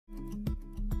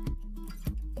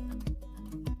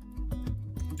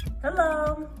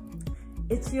Hello,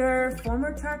 it's your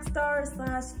former track star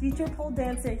 / future pole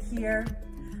dancer here.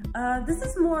 This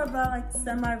is more about like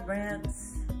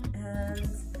semi-rants and,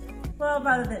 well,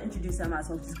 rather than introduce, I might as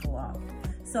well just go off.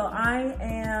 So I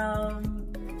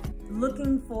am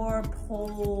looking for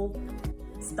pole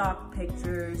stock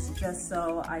pictures just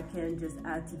so I can just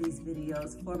add to these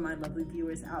videos for my lovely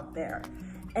viewers out there.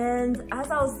 And as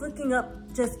I was looking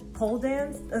up just pole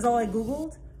dance, that's all I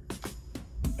Googled.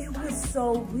 It was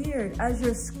so weird. As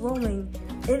you're scrolling,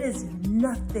 it is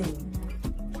nothing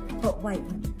but white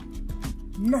women.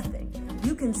 Nothing.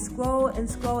 You can scroll and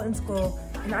scroll and scroll,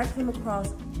 and I came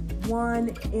across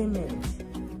one image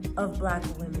of Black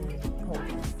women pole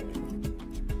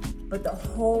dancing. But the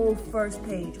whole first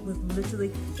page was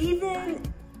literally, even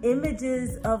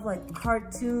images of like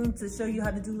cartoons to show you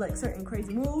how to do like certain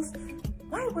crazy moves,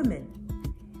 white women.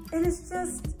 And it's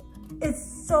just,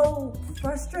 it's so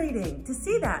frustrating to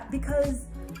see that, because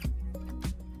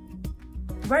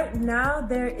right now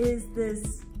there is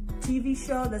this TV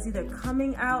show that's either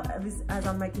coming out, at least as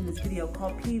I'm making this video,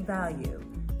 called P-Valley,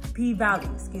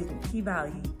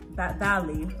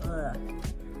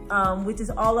 which is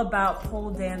all about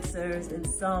pole dancers in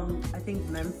some, I think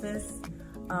Memphis,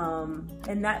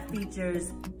 and that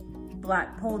features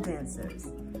Black pole dancers,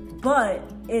 but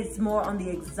it's more on the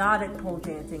exotic pole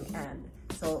dancing end.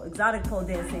 So exotic pole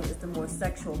dancing is the more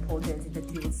sexual pole dancing that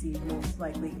you will see most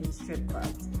likely in strip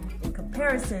clubs. In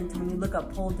comparison to when you look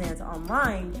up pole dance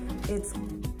online, it's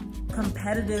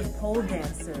competitive pole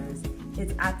dancers,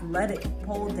 it's athletic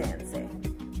pole dancing.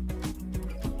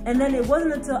 And then it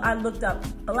wasn't until I looked up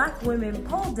Black women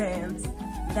pole dance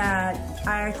that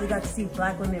I actually got to see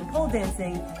Black women pole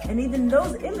dancing. And even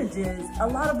those images, a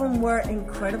lot of them were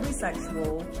incredibly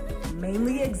sexual,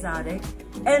 mainly exotic.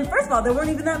 And first of all, there weren't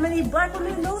even that many Black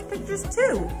women in those pictures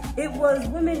too. It was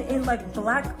women in like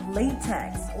black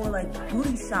latex or like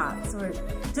booty shots or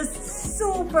just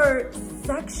super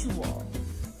sexual.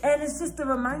 And it's just a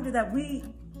reminder that we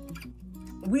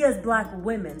as Black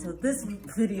women, so this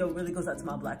video really goes out to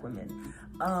my Black women,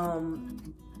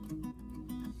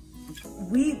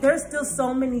 there's still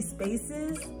so many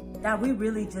spaces that we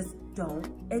really just don't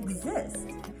exist.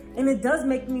 And it does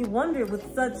make me wonder,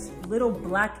 with such little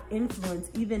Black influence,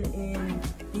 even in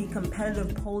the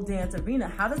competitive pole dance arena,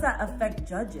 how does that affect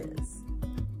judges?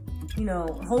 You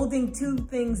know, holding two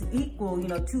things equal, you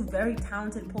know, two very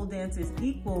talented pole dancers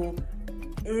equal,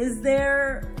 is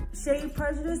there shade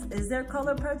prejudice? Is there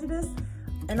color prejudice?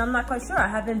 And I'm not quite sure.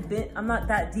 I'm not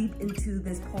that deep into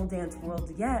this pole dance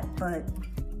world yet, but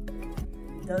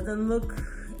it doesn't look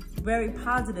very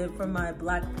positive for my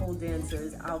Black pole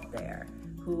dancers out there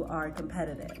who are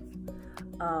competitive.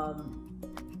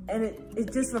 And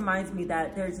it just reminds me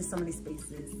that there's just so many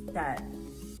spaces that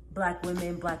Black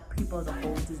women, Black people as a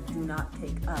whole just do not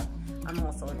take up. I'm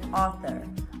also an author.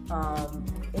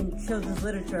 In children's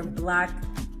literature, Black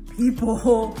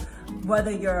people,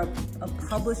 whether you're a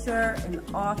publisher, an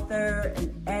author,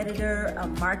 an editor, a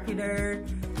marketer,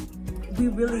 we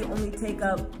really only take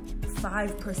up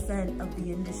 5% of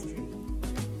the industry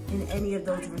in any of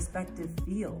those respective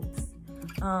fields.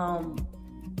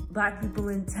 Black people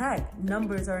in tech,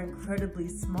 numbers are incredibly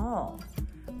small.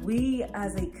 We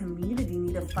as a community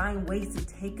need to find ways to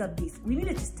take up these, we need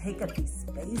to just take up these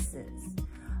spaces.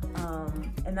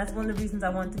 And that's one of the reasons I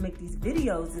wanted to make these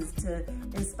videos, is to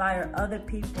inspire other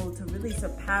people to really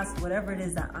surpass whatever it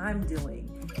is that I'm doing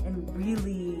and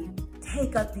really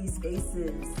take up these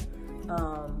spaces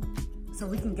so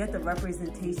we can get the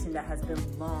representation that has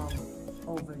been long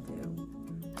overdue.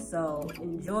 So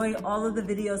enjoy all of the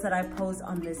videos that I post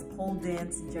on this pole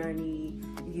dance journey.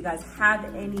 If you guys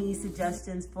have any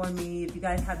suggestions for me, if you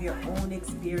guys have your own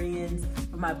experience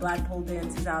for my Black pole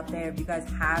dancers out there, if you guys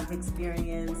have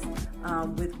experience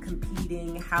with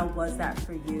competing, how was that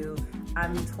for you?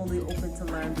 I'm totally open to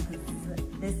learn, because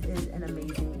this is an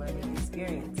amazing learning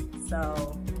experience.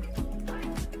 So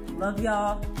love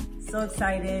y'all. So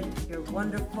excited. You're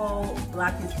wonderful.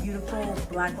 Black is beautiful.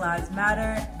 Black lives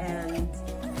matter. And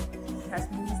catch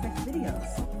me in these next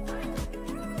videos.